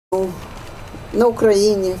на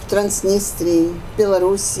Украине, в Транснистрии, в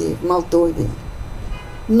Белоруссии, в Молдове.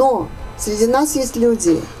 Но среди нас есть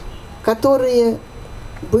люди, которые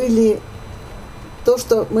были то,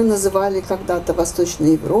 что мы называли когда-то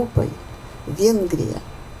Восточной Европой, Венгрия.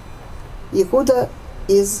 Jehuda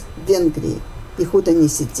из Венгрии. Jehuda не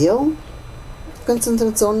сидел в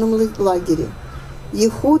концентрационном лагере.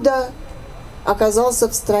 Jehuda оказался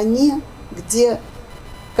в стране,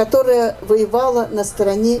 которая воевала на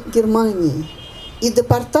стороне Германии. И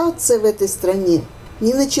депортация в этой стране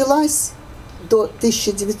не началась до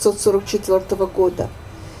 1944 года.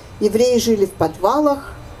 Евреи жили в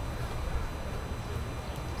подвалах,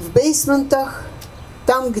 в бейсментах,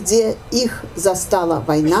 там, где их застала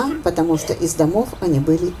война, потому что из домов они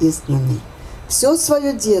были изгнаны. Все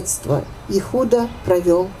свое детство Jehuda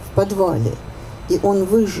провел в подвале, и он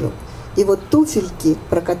выжил. И вот туфельки,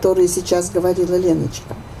 про которые сейчас говорила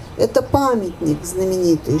Леночка, это памятник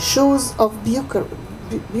знаменитый Shoes of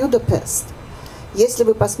Budapest. Если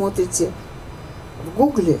вы посмотрите в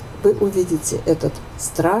Гугле, вы увидите этот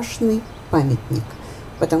страшный памятник,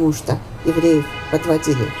 потому что евреев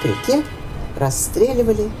подводили к реке,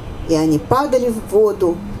 расстреливали, и они падали в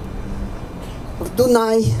воду, в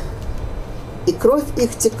Дунай, и кровь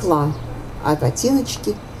их текла, а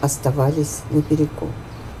ботиночки оставались на берегу.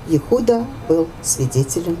 Jehuda был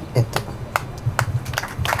свидетелем этого.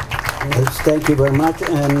 Thank you very much,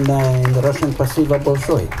 and in Russian, спасибо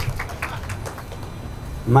большое.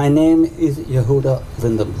 My name is Jehuda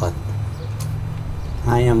Lindenblatt.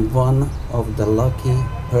 I am one of the lucky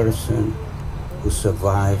person who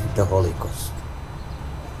survived the Holocaust.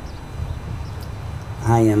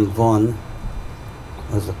 I am one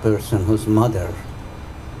as a person whose mother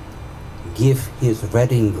gave his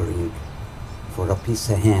wedding ring for a piece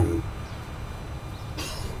of ham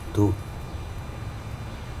to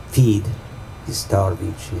feed his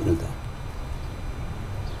starving children.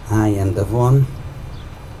 I am the one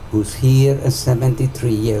who's here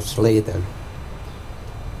 73 years later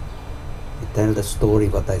to tell the story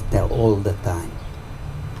what I tell all the time.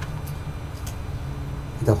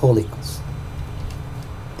 The Holocaust.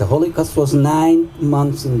 The Holocaust was 9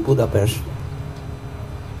 months in Budapest,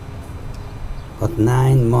 but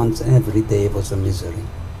 9 months every day was a misery.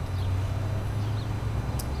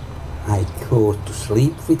 I go to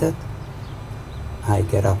sleep with it, I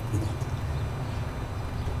get up with it.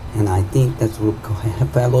 And I think that will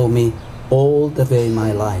follow me all the way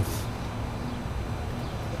my life.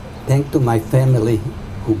 Thank to my family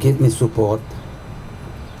who give me support,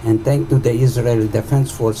 and thank to the Israeli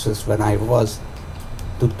Defense Forces when I was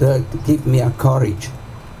to give me a courage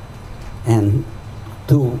and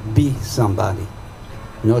to be somebody,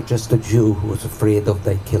 not just a Jew who was afraid of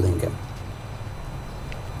their killing him.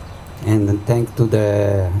 And thank to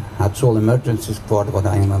the Hatzol Emergency Squad, what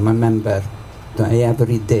I am a member,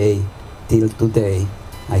 every day till today,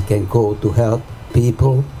 I can go to help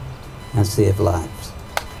people and save lives.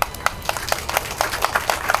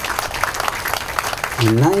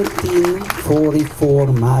 In 1944,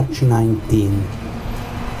 March 19,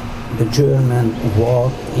 the German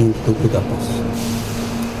walked into Budapest.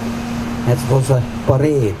 It was a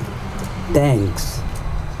parade, tanks,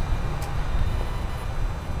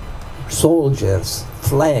 soldiers,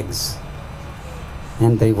 flags,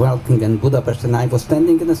 and they welcomed in Budapest, and I was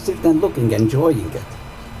standing in the street and looking, enjoying it.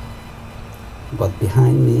 But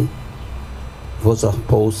behind me was a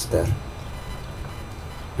poster,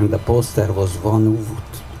 and the poster was one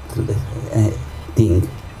thing.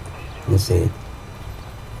 They said,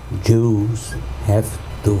 Jews have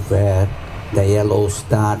to wear the yellow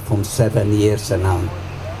star from 7 years and on.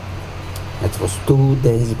 It was 2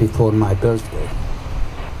 days before my birthday.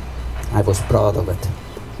 I was proud of it.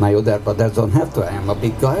 My other brothers don't have to. I am a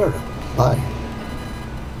big guy. Bye.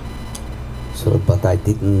 So, but I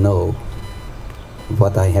didn't know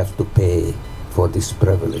what I have to pay for this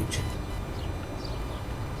privilege.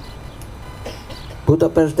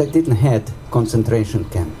 Budapest, they didn't have concentration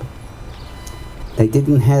camp. They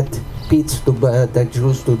didn't have pits to the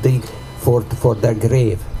Jews to dig for their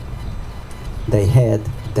grave. They had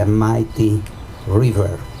the mighty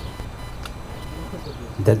river,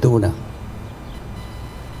 the Duna,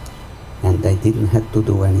 and they didn't have to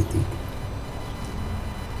do anything.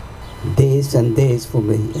 Days and days for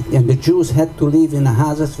me, and the Jews had to live in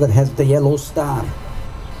houses that has the yellow star.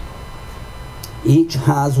 Each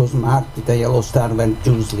house was marked with a yellow star when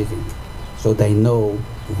Jews living, so they know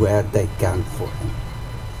where they come from.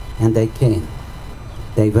 And they came.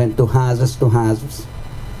 They went to houses,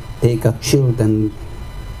 take up children,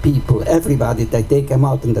 people, everybody. They take them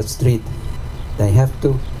out in the street. They had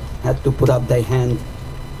to put up their hand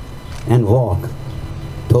and walk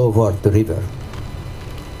toward the river.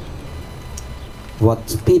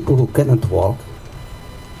 What people who cannot walk,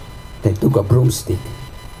 they took a broomstick.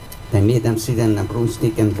 They made them sit on a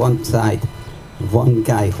broomstick, and one side, one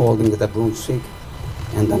guy holding the broomstick,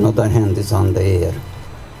 and another hand is on the air.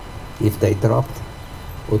 If they dropped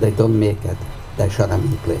or they don't make it, they shut them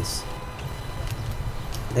in place.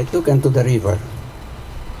 They took them to the river.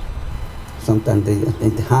 Sometimes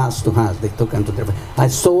house to house, they took them to the river. I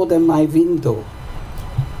saw them in my window,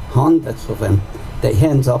 hundreds of them, their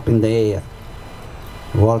hands up in the air,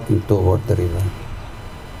 walking toward the river.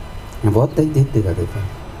 And what they did to the river,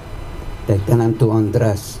 they tell them to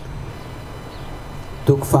undress.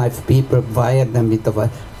 Took 5 people, wired them with a wire,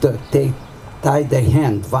 tied their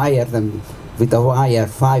hand, wired them with a wire,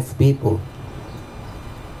 5 people,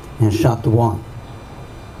 and shot one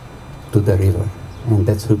to the river. And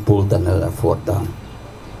that's who pulled another 4 down.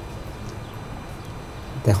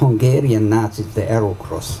 The Hungarian Nazis, the Arrow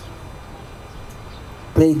Cross,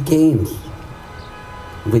 played games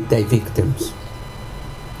with their victims.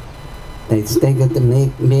 They selected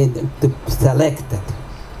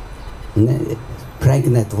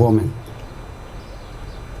pregnant women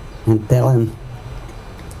and tell them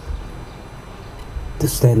to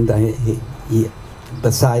stand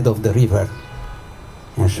beside of the river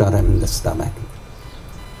and shot them in the stomach.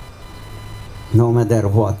 No matter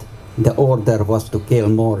what, the order was to kill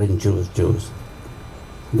more than Jews.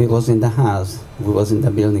 We was in the house, we was in the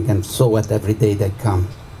building, and saw it every day they come,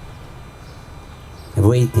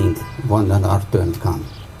 waiting when our turn come.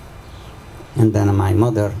 And then my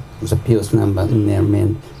mother was a pious member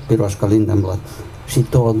named Jehuda Lindenblatt. She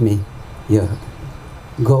told me, "Yeah,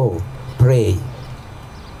 go pray."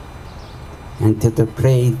 And to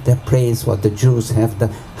pray, the praise what the Jews have the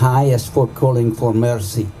highest for calling for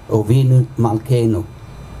mercy, Ovinu Malkeinu.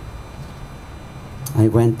 I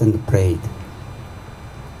went and prayed.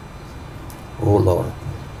 Oh Lord.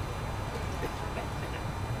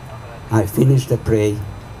 I finished the prayer.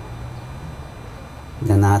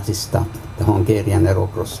 The Nazis stopped. The Hungarian Arrow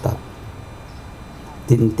Cross stopped.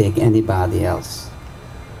 Didn't take anybody else.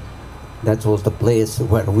 That was the place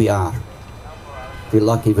where we are. We're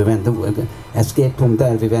lucky we escaped from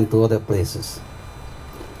there, we went to other places.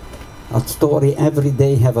 A story, every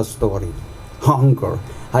day have a story. Hunger.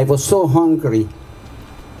 I was so hungry.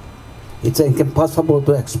 It's impossible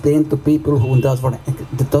to explain to people who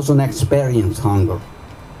doesn't experience hunger.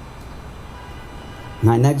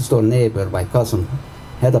 My next door neighbor, my cousin,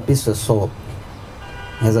 had a piece of soap.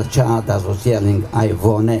 As a child, I was yelling, "I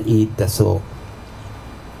wanna eat the soap."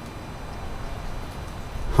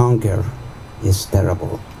 Hunger is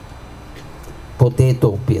terrible.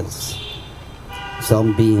 Potato peels,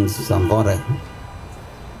 some beans, some water,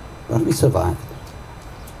 but we survived.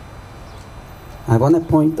 I want to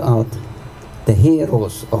point out the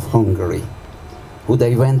heroes of Hungary, who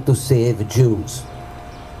they went to save Jews.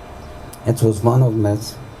 It was one of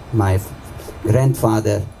my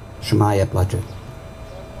grandfather, Shmaya Plaček.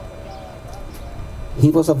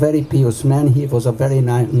 He was a very pious man. He was a very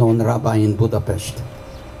known rabbi in Budapest.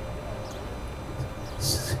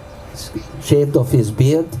 Shaved off his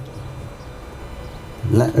beard,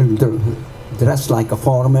 dressed like a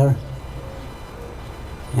farmer,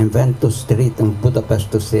 and went to street in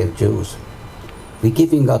Budapest to save Jews. We're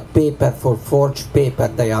giving out paper for forged paper.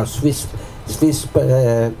 They are Swiss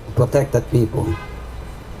protected people.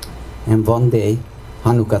 And one day,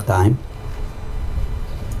 Hanukkah time,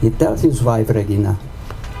 he tells his wife Regina,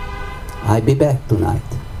 "I'll be back tonight."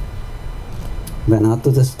 Went out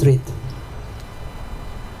to the street.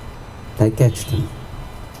 They catched him.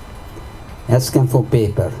 Ask him for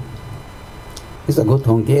paper. He's a good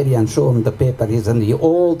Hungarian, show him the paper. He's in the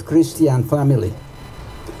old Christian family.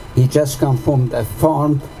 He just come from the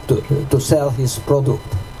farm to sell his product.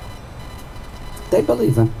 They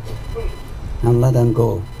believe him and let him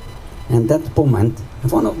go. And that moment,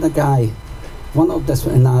 one of the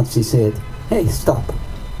Nazis said, "Hey, stop."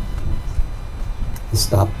 He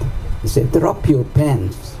stopped. He said, "Drop your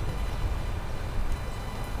pens."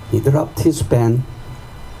 He dropped his pen.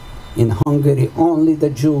 In Hungary, only the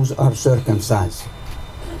Jews are circumcised.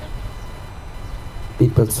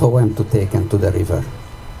 People saw him to take him to the river.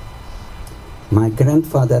 My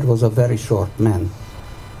grandfather was a very short man,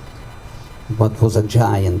 but was a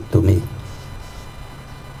giant to me.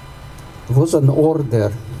 It was an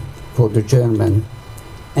order for the German.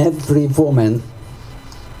 Every woman,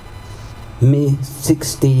 me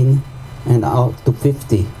 16 and out to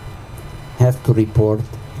 50, have to report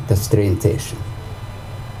the train station.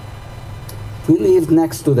 We lived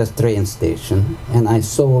next to the train station, and I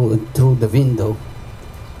saw through the window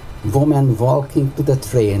women walking to the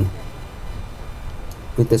train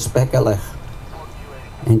with a speckle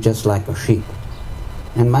and just like a sheep.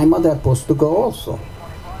 And my mother was to go also.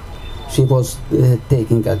 She was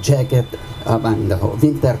taking a jacket and a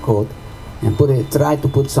winter coat and tried to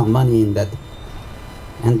put some money in that.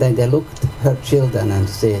 And then they looked at her children and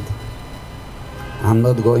said, I'm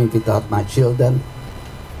not going without my children.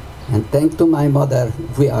 And thanks to my mother,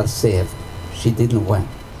 we are saved. She didn't win.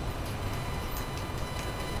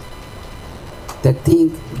 The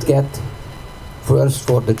thing get worse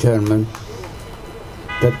for the German.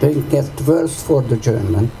 The thing get worse for the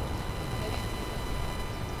German.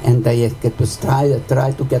 And they get to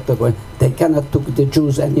try to get away. They cannot take the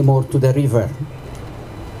Jews anymore to the river.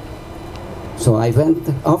 So I went,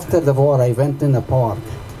 after the war, I went in a park.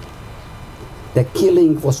 The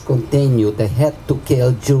killing was continued. They had to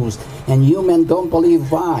kill Jews. And you men don't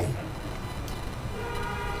believe why.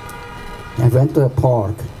 I went to a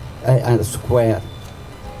park, a square.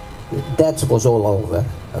 That was all over.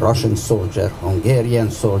 Russian soldiers, Hungarian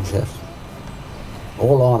soldiers,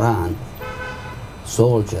 all around.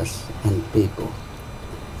 Soldiers and people.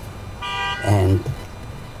 And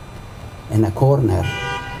in a corner,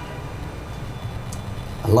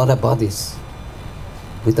 a lot of bodies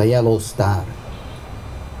with a yellow star.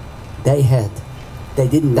 They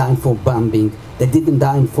didn't die for bombing, they didn't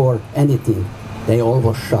die for anything, they all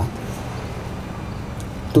were shot.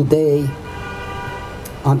 Today,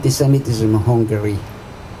 anti-Semitism in Hungary,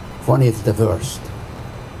 one is the worst.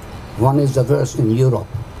 One is the worst in Europe.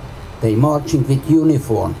 They marching with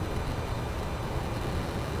uniform.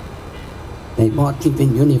 They marching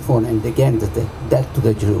with uniform and again that to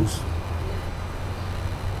the Jews.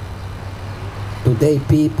 Today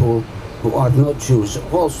people who are not Jews,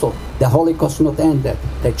 also the Holocaust not ended.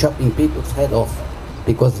 They're chopping people's head off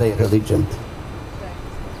because they're religion.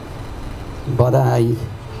 But I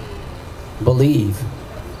believe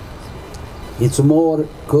it's more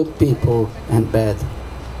good people and bad.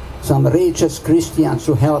 Some righteous Christians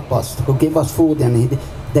who help us, who give us food, and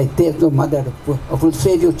they tell the mother, we'll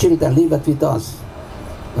save your children, leave it with us.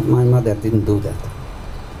 But my mother didn't do that.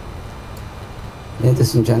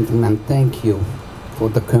 Ladies and gentlemen, thank you for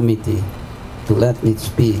the committee to let me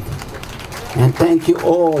speak. And thank you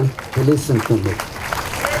all to listen to me.